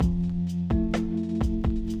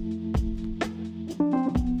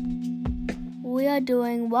are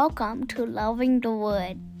doing. Welcome to Loving the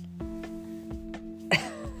Wood.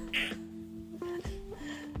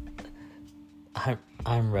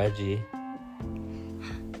 I'm Reggie.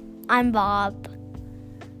 I'm Bob.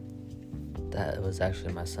 That was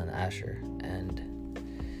actually my son Asher, and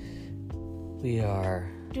we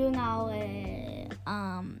are doing our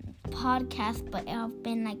podcast, but it have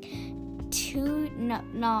been like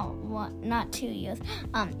not 2 years.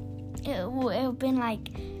 It have been like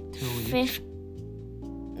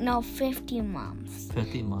 50 months.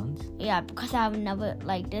 50 months? Yeah, because I've never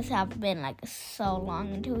this have been so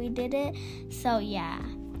long until we did it. So yeah.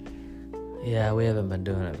 Yeah, we haven't been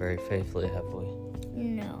doing it very faithfully, have we?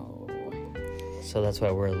 No. So that's why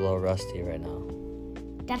we're a little rusty right now.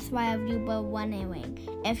 That's why you were wondering.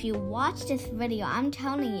 If you watch this video, I'm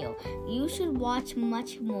telling you, you should watch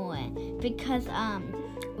much more because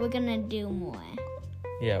we're gonna do more.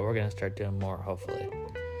 Yeah, we're gonna start doing more, hopefully.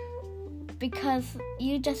 Because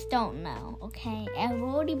you just don't know, okay? It's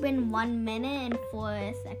already been 1 minute and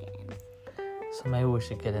 4 seconds. So maybe we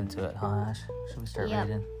should get into it, huh, Ash? Should we start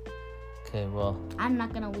reading? Okay, well... I'm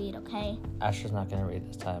not gonna read, okay? Asher's not gonna read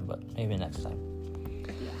this time, but maybe next time.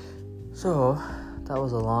 Yeah. So, that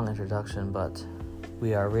was a long introduction, but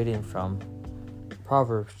we are reading from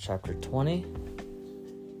Proverbs chapter 20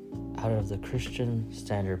 out of the Christian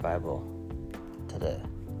Standard Bible today.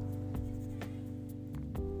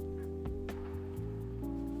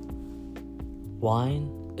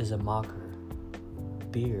 Wine is a mocker,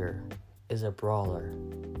 beer is a brawler.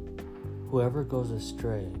 Whoever goes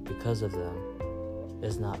astray because of them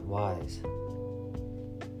is not wise.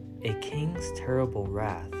 A king's terrible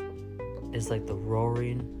wrath is like the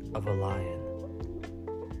roaring of a lion.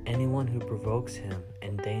 Anyone who provokes him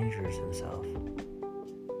endangers himself.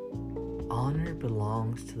 Honor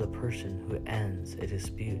belongs to the person who ends a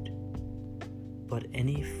dispute, but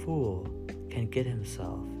any fool can get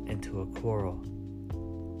himself into a quarrel.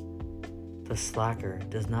 The slacker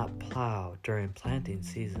does not plow during planting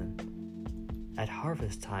season. At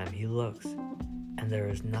harvest time he looks, and there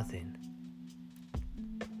is nothing.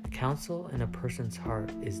 Counsel in a person's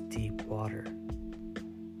heart is deep water,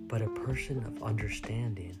 but a person of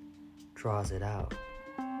understanding draws it out.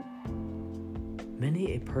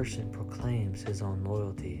 Many a person proclaims his own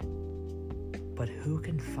loyalty, but who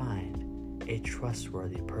can find a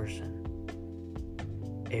trustworthy person?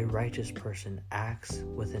 A righteous person acts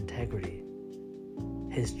with integrity.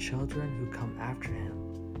 His children who come after him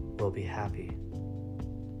will be happy.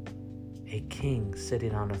 A king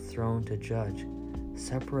sitting on a throne to judge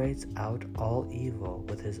separates out all evil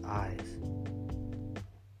with his eyes.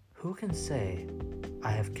 Who can say,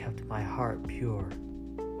 I have kept my heart pure,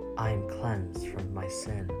 I am cleansed from my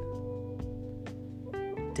sin?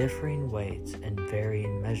 Differing weights and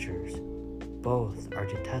varying measures, both are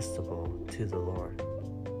detestable to the Lord.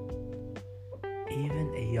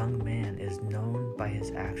 Even a young man is known by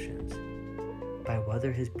his actions, by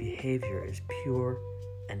whether his behavior is pure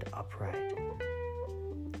and upright.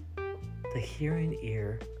 The hearing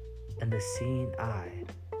ear and the seeing eye,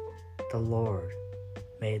 the Lord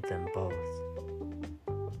made them both.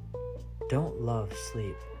 Don't love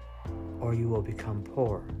sleep, or you will become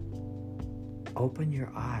poor. Open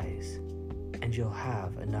your eyes, and you'll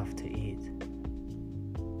have enough to eat.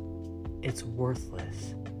 It's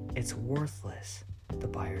worthless, the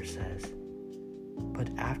buyer says. But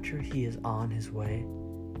after he is on his way,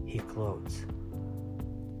 he gloats.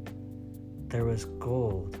 There was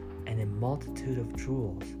gold and a multitude of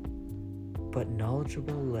jewels, but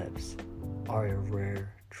knowledgeable lips are a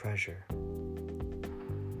rare treasure.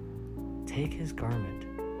 Take his garment,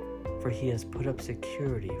 for he has put up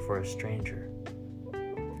security for a stranger.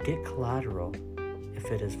 Get collateral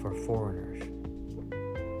if it is for foreigners.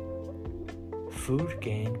 Food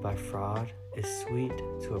gained by fraud is sweet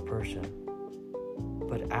to a person,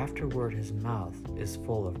 but afterward his mouth is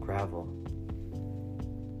full of gravel.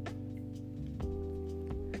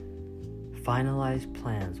 Finalize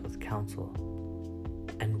plans with counsel,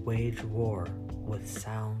 and wage war with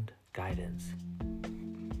sound guidance.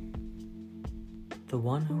 The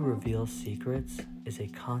one who reveals secrets is a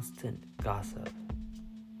constant gossip.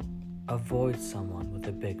 Avoid someone with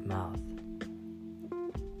a big mouth.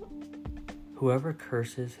 Whoever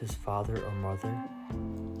curses his father or mother,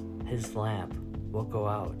 his lamp will go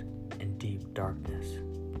out in deep darkness.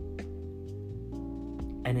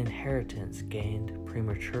 An inheritance gained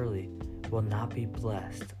prematurely will not be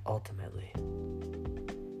blessed ultimately.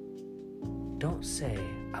 Don't say,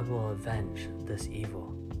 I will avenge this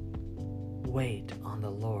evil. Wait on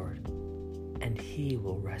the Lord, and he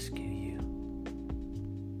will rescue you.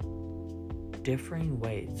 Differing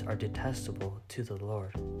weights are detestable to the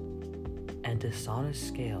Lord, and dishonest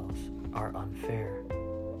scales are unfair.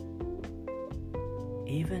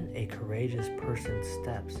 Even a courageous person's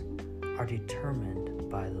steps are determined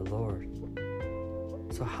by the Lord.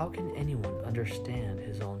 So how can anyone understand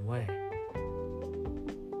his own way?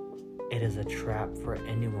 It is a trap for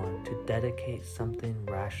anyone to dedicate something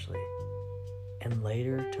rashly and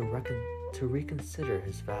later to reconsider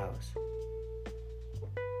his vows.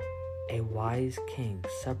 A wise king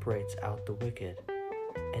separates out the wicked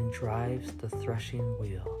and drives the threshing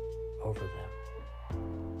wheel over them.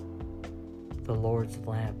 The Lord's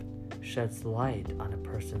lamp sheds light on a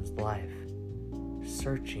person's life,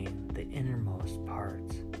 searching the innermost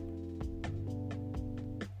parts.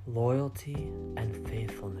 Loyalty and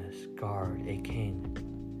faithfulness guard a king.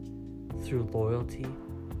 Through loyalty,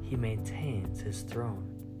 he maintains his throne.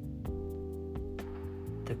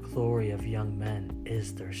 The glory of young men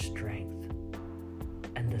is their strength,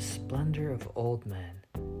 and the splendor of old men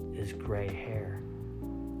is gray hair.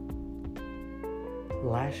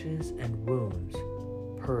 Lashes and wounds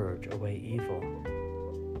purge away evil,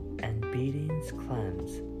 and beatings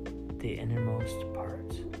cleanse the innermost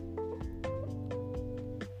parts.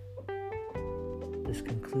 This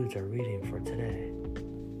concludes our reading for today.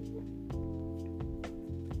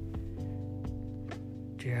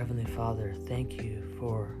 Dear Heavenly Father, thank you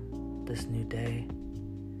for this new day.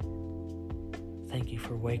 Thank you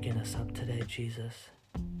for waking us up today, Jesus.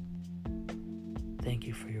 Thank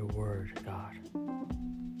you for your word, God.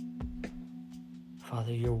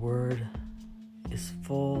 Father, your word is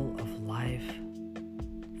full of life,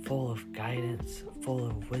 full of guidance, full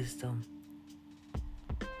of wisdom,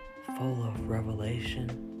 full of revelation.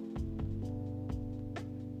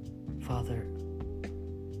 Father,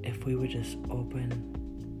 if we would just open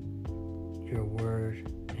your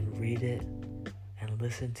word and read it and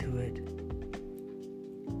listen to it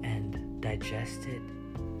and digest it,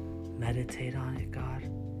 meditate on it, God.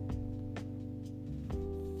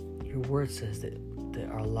 Your word says that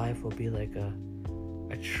our life will be like a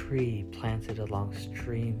tree planted along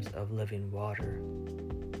streams of living water.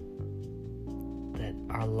 That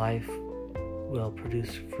our life will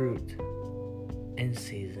produce fruit in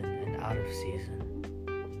season and out of season.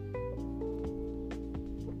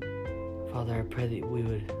 Father, I pray that we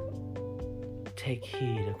would take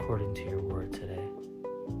heed according to your word today.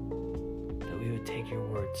 That we would take your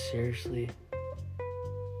word seriously.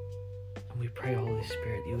 And we pray, Holy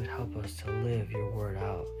Spirit, you would help us to live your word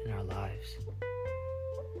out in our lives.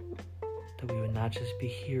 That we would not just be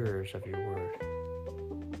hearers of your word,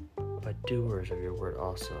 but doers of your word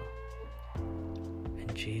also. In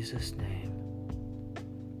Jesus' name,